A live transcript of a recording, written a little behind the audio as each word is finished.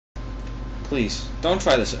Please, don't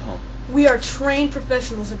try this at home. We are trained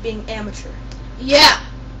professionals at being amateur. Yeah.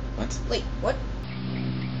 What? Wait, what?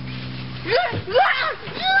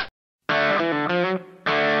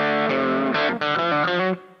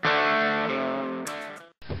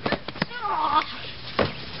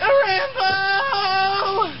 Rambo!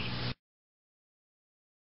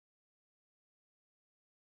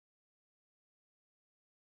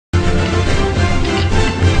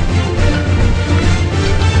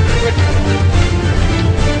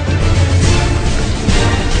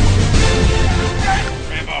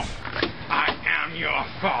 Rambo, I am your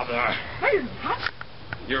father. What?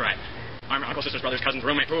 You're right. I'm your uncle, sisters, brothers, cousins,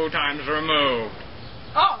 roommate, 2 times removed.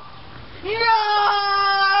 Oh! No!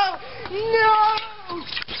 No!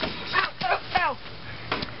 Ow, ow, ow!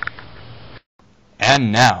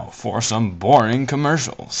 And now for some boring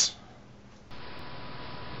commercials.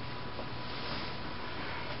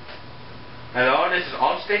 Hello, this is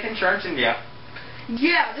Allstate Insurance India.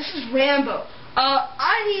 Yeah, this is Rambo.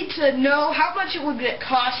 I need to know how much it would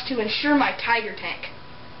cost to insure my tiger tank.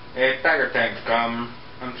 Hey, Tiger Tank, I'm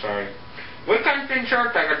sorry. We can't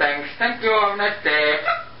insure Tiger Tanks. Thank you, have a nice day.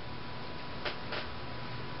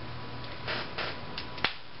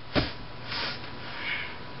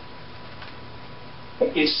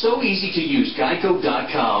 It's so easy to use.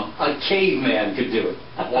 Geico.com. A caveman could do it.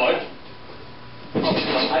 What?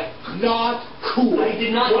 Not cool. I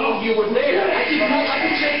did not know you were there. I didn't know I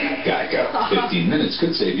could say Geico. 15 minutes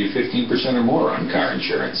could save you 15% or more on car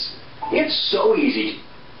insurance. it's so easy.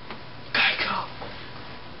 Geico.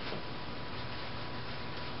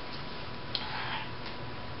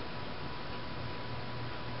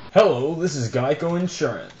 Hello, this is Geico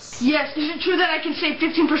Insurance. Yes, is it true that I can save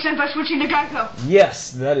 15% by switching to Geico?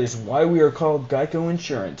 Yes, that is why we are called Geico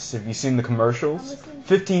Insurance. Have you seen the commercials?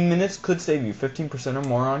 15 minutes could save you 15% or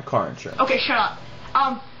more on car insurance. Okay, shut up.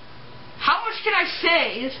 How much can I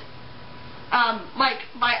save?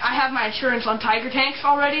 I have my insurance on tiger tanks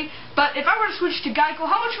already, but if I were to switch to Geico,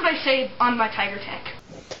 how much would I save on my tiger tank?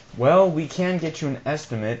 Well, we can get you an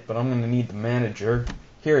estimate, but I'm going to need the manager.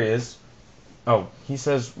 Here he is. Oh, he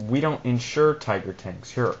says we don't insure tiger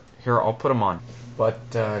tanks. Here, I'll put him on. But,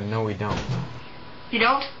 no, we don't. You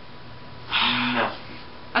don't? No.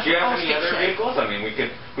 That's Do you what have any Allstate other said. vehicles? I mean, we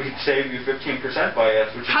could save you 15% by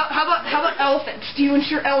switching. How about elephants? Do you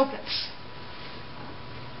insure elephants?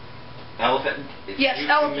 Elephant? Yes, do you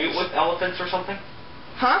elephants. commute with elephants or something?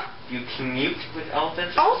 Huh? Do you commute with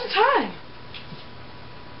elephants? All the time.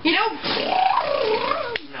 You know?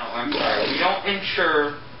 No, I'm sorry. We don't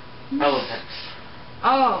insure elephants.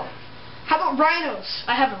 Oh. How about rhinos?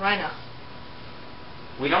 I have a rhino.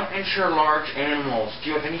 We don't insure large animals. Do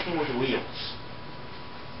you have anything with wheels?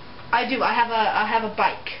 I do. I have a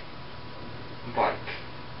bike. Bike.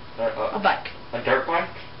 A bike. A dirt bike?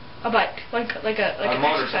 A bike. Like an exercise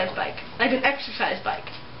motorcycle. bike. Like an exercise bike.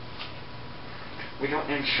 We don't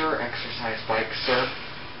insure exercise bikes, sir.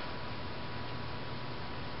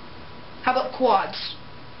 How about quads?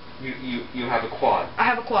 You have a quad. I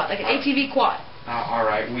have a quad, like an ATV quad. All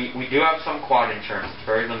right. We do have some quad insurance. It's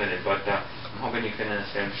very limited, but I'm hoping you can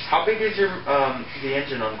understand. How big is your the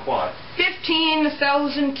engine on the quad?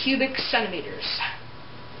 15,000 cubic centimeters.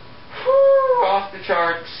 Whew, off the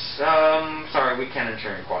charts. Sorry, we can't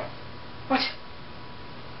insure your quad. What?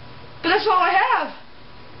 But that's all I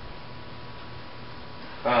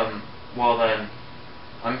have. Well then,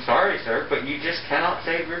 I'm sorry, sir, but you just cannot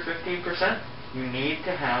save your 15%. You need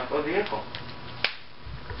to have a vehicle.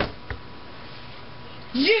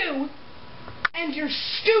 You and your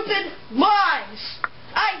stupid lies.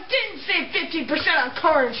 I didn't save 15% on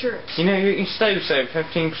car insurance. You know, you still save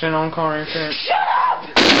 15% on car insurance. Shut up!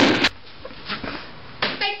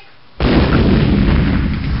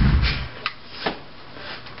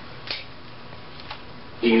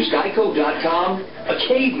 To use Geico.com, a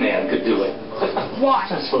caveman could do it. Why?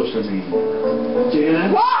 What's that supposed to mean? Do you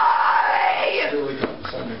know? Why? Here we go.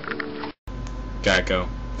 Geico.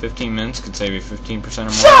 15 minutes could save you 15% or more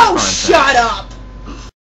on So car insurance. shut up!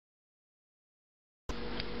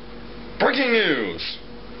 Breaking news!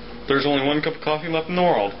 There's only 1 cup of coffee left in the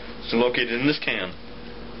world. It's located in this can.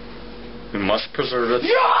 We must preserve it.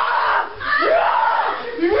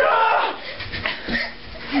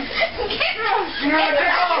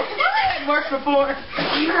 It worked before.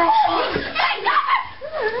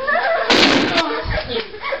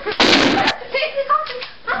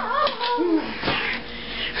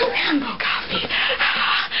 Rambo coffee.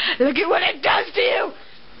 Look at what it does to you.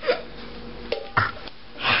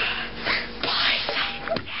 Buy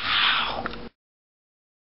some now.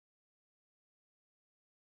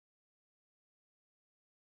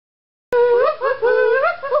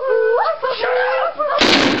 Shut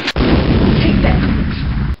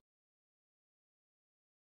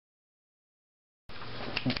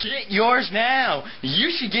Get yours now. You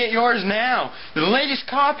should get yours now. The latest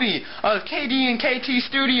copy of KD and KT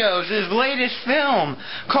Studios' latest film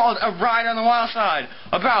called A Ride on the Wild Side,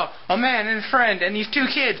 about a man and a friend and these two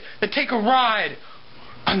kids that take a ride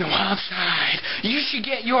on the wild side. You should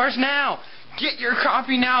get yours now. Get your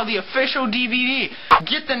copy now, the official DVD.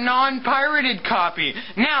 Get the non-pirated copy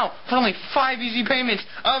now for only 5 easy payments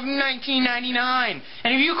of $19.99.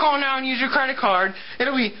 And if you call now and use your credit card,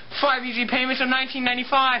 it'll be 5 easy payments of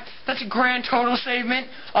 $19.95. That's a grand total saving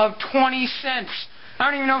of 20 cents. I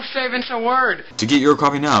don't even know if saving's a word. To get your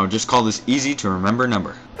copy now, just call this easy to remember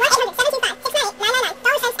number.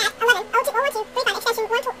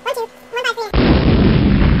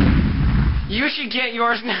 You should get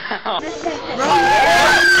yours now.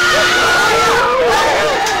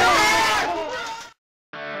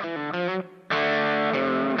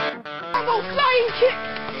 Rambo, flying kick!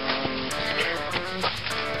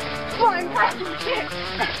 Flying wrestling kick!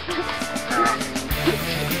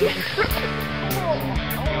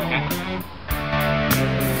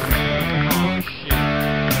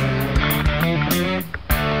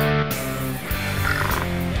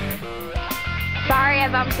 Sorry, I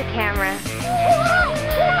bumped the camera.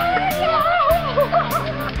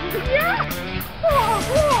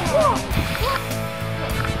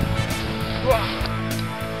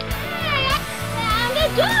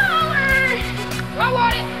 I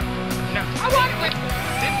want it! No. I want it!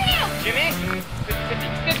 Jimmy?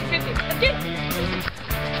 50.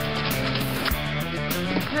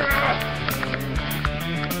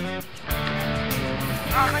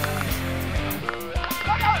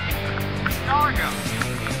 $1 go.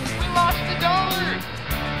 We lost the dollar.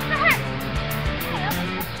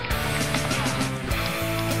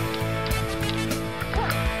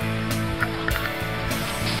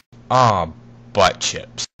 Ah, butt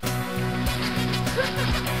chips.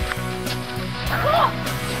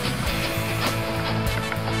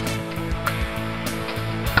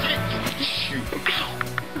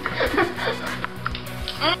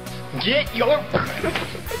 Get your...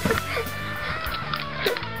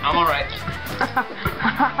 I'm alright.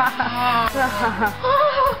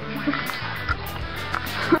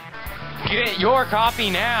 Get your copy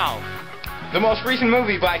now. The most recent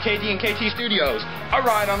movie by KD and KT Studios, A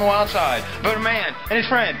Ride on the Wild Side, about a man and his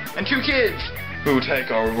friend and two kids who take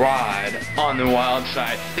a ride on the wild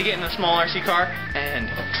side. They get in a small RC car and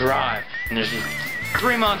drive. And there's these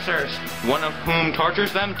 3 monsters, one of whom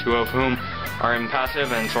tortures them, 2 of whom are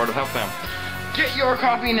impassive and sort of help them. Get your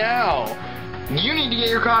copy now. You need to get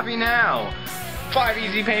your copy now. 5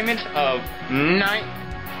 easy payments of $9.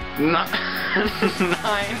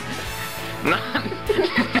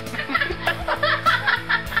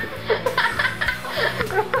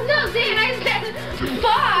 No, Dan, I said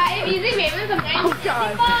 5 easy payments of $9.65. Oh,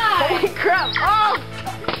 God. Holy crap. Oh!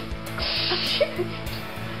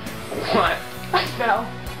 What? I fell.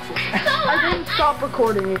 I didn't stop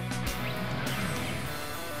recording it.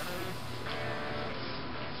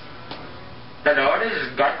 Hello, this is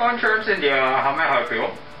Geico Insurance India. How may I help you?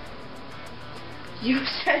 You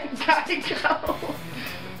said Geico.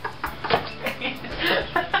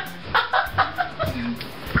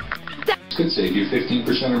 Could save you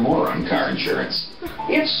 15% or more on car insurance.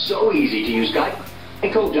 It's so easy to use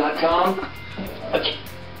Geico.com.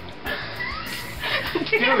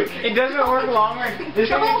 Dude, it doesn't work longer. This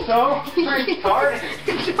thing is so retarded.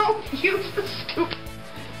 Don't use the stupid.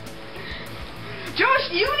 Josh,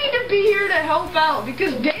 you need to be here to help out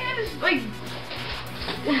because Dan is like.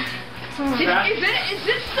 Is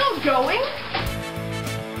it still going?